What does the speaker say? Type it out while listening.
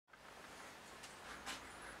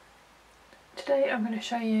Today I'm going to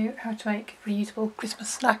show you how to make reusable Christmas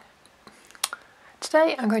snack.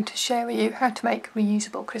 Today I'm going to share with you how to make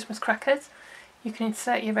reusable Christmas crackers. You can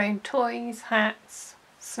insert your own toys, hats,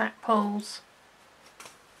 snack poles.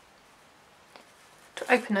 To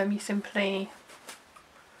open them you simply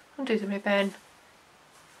undo the ribbon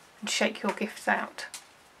and shake your gifts out,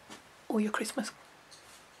 or your Christmas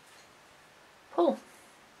pull.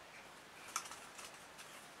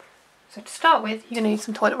 So to start with you're going to need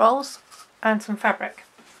some toilet rolls and some fabric.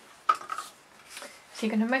 So you're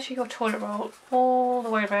going to measure your toilet roll all the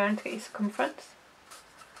way around to get your circumference.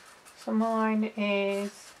 So mine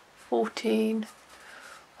is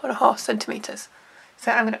 14.5 centimetres.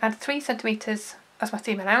 So I'm going to add 3 centimetres as my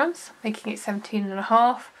seam allowance, making it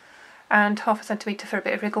 17.5, and half a centimetre for a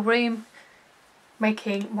bit of wriggle room,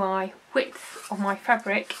 making my width of my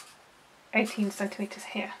fabric 18 centimetres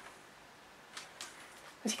here.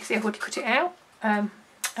 As you can see, I've already cut it out,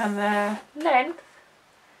 and the length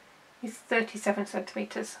is 37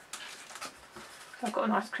 centimetres. So I've got a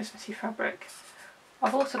nice Christmassy fabric.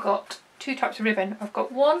 I've also got 2 types of ribbon. I've got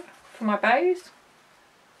one for my bows,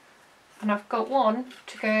 and I've got one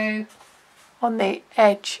to go on the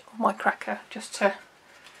edge of my cracker, just to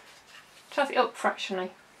jazz it up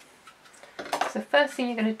fractionally. So the first thing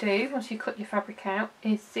you're going to do once you cut your fabric out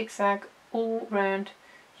is zigzag all round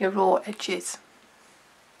your raw edges.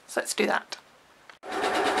 So let's do that.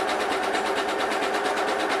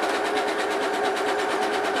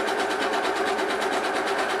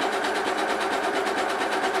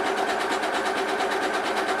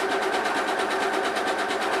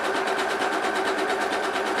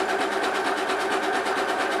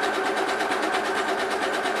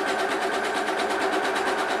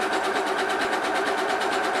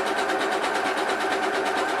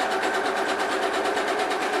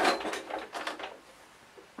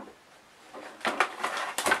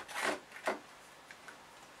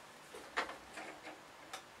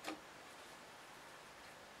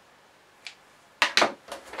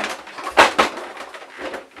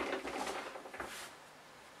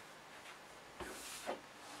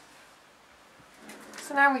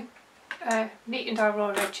 So now we've neatened our raw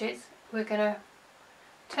edges, we're going to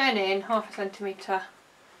turn in half a centimetre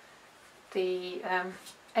the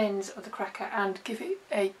ends of the cracker and give it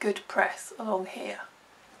a good press along here.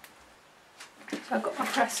 So I've got my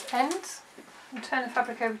pressed ends. I'll turn the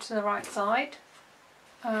fabric over to the right side,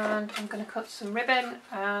 and I'm going to cut some ribbon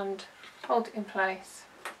and hold it in place.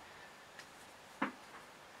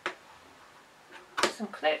 Some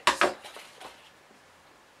clips.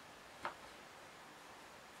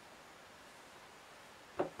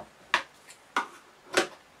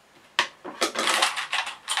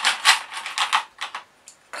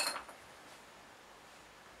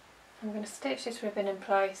 I'm going to stitch this ribbon in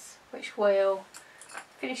place, which will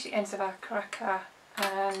finish the ends of our cracker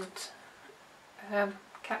and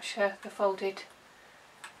capture the folded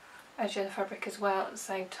edge of the fabric as well at the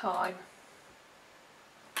same time,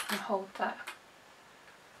 and hold that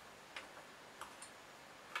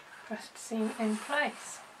pressed seam in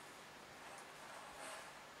place.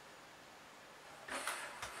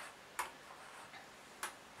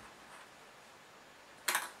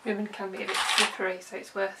 Ribbon can be a bit slippery, so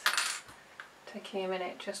it's worth taking a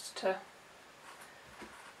minute just to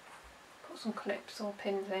put some clips or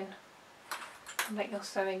pins in and make your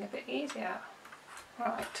sewing a bit easier.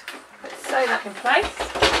 Right, let's sew that in place.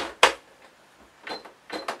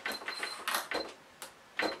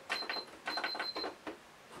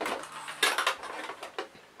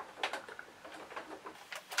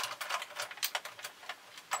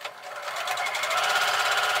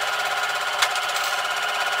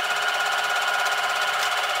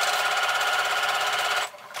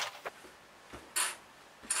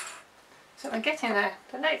 So we're getting there.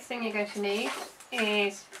 The next thing you're going to need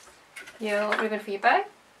is your ribbon for your bow.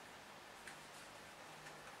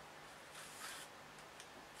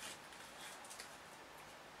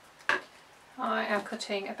 I am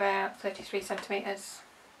cutting about 33 centimetres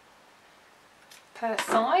per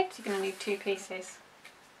side, so you're going to need 2 pieces.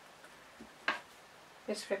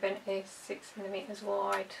 This ribbon is 6 millimetres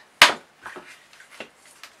wide.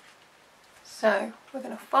 So we're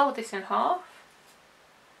going to fold this in half.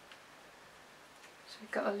 So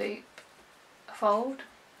we've got a loop, a fold,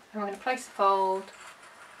 and we're going to place the fold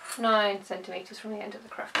 9 centimetres from the end of the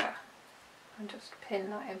cracker and just pin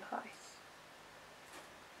that in place.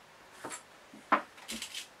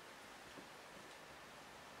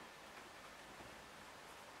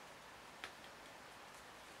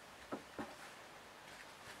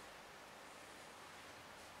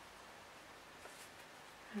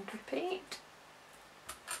 And repeat.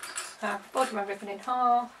 So I've folded my ribbon in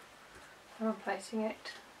half, and I'm placing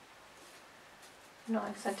it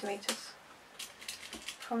 9 centimetres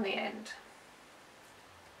from the end.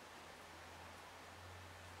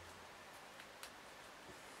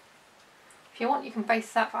 If you want, you can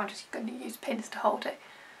base that, but I'm just going to use pins to hold it.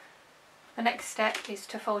 The next step is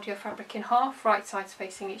to fold your fabric in half, right sides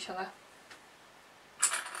facing each other.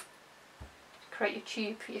 Create your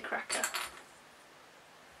tube for your cracker.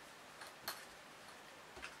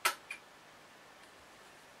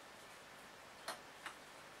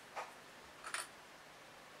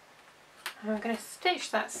 And I'm going to stitch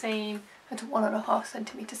that seam at a 1.5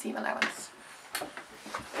 centimetre seam allowance.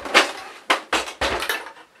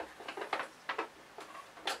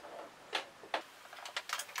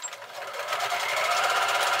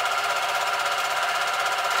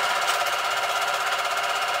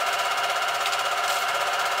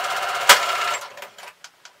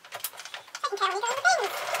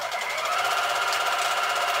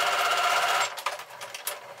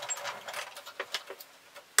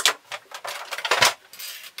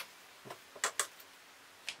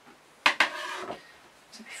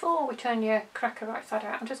 So before we turn your cracker right side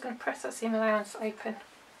out, I'm just going to press that seam allowance open.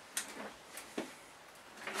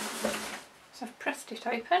 So I've pressed it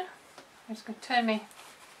open. I'm just going to turn my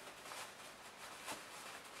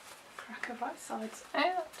cracker right sides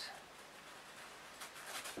out.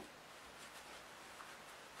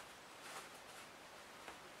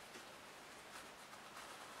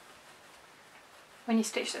 When you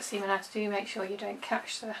stitch that seam allowance, do make sure you don't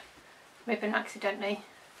catch the ribbon accidentally.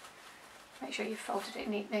 Make sure you've folded it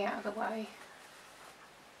neatly out of the way.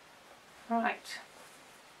 Right.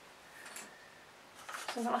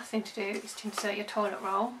 So the last thing to do is to insert your toilet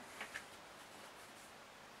roll.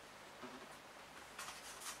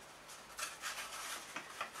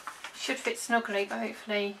 Should fit snugly, but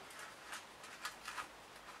hopefully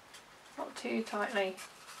not too tightly.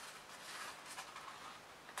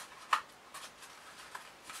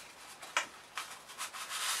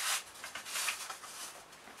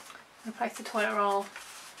 And place the toilet roll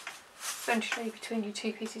centrally between your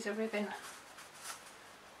two pieces of ribbon.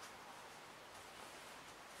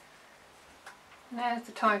 Now's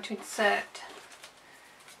the time to insert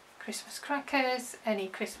Christmas crackers, any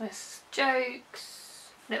Christmas jokes,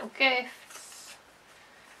 little gifts,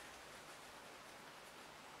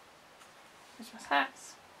 Christmas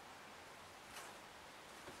hats,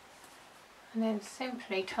 and then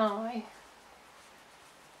simply tie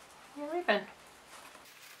your ribbon.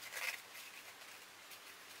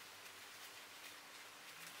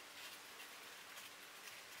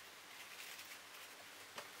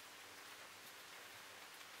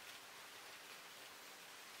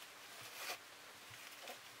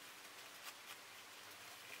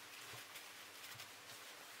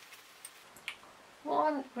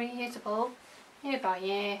 One reusable year by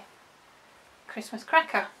year Christmas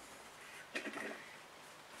cracker.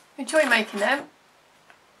 Enjoy making them.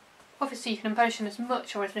 Obviously you can embellish them as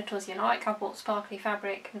much or as little as you like. I bought sparkly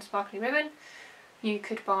fabric and sparkly ribbon. You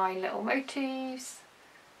could buy little motifs,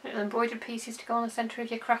 little embroidered pieces to go on the centre of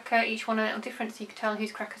your cracker, each one a little different so you can tell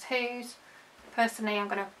whose cracker's whose. Personally I'm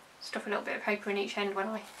going to stuff a little bit of paper in each end when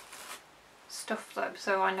I stuff them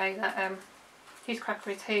so I know that whose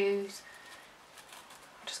cracker is whose.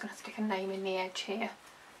 I'm just going to stick a name in the edge here,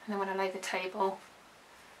 and then when I lay the table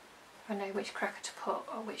I know which cracker to put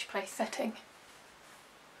or which place setting.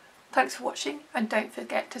 Thanks for watching, and don't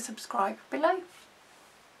forget to subscribe below.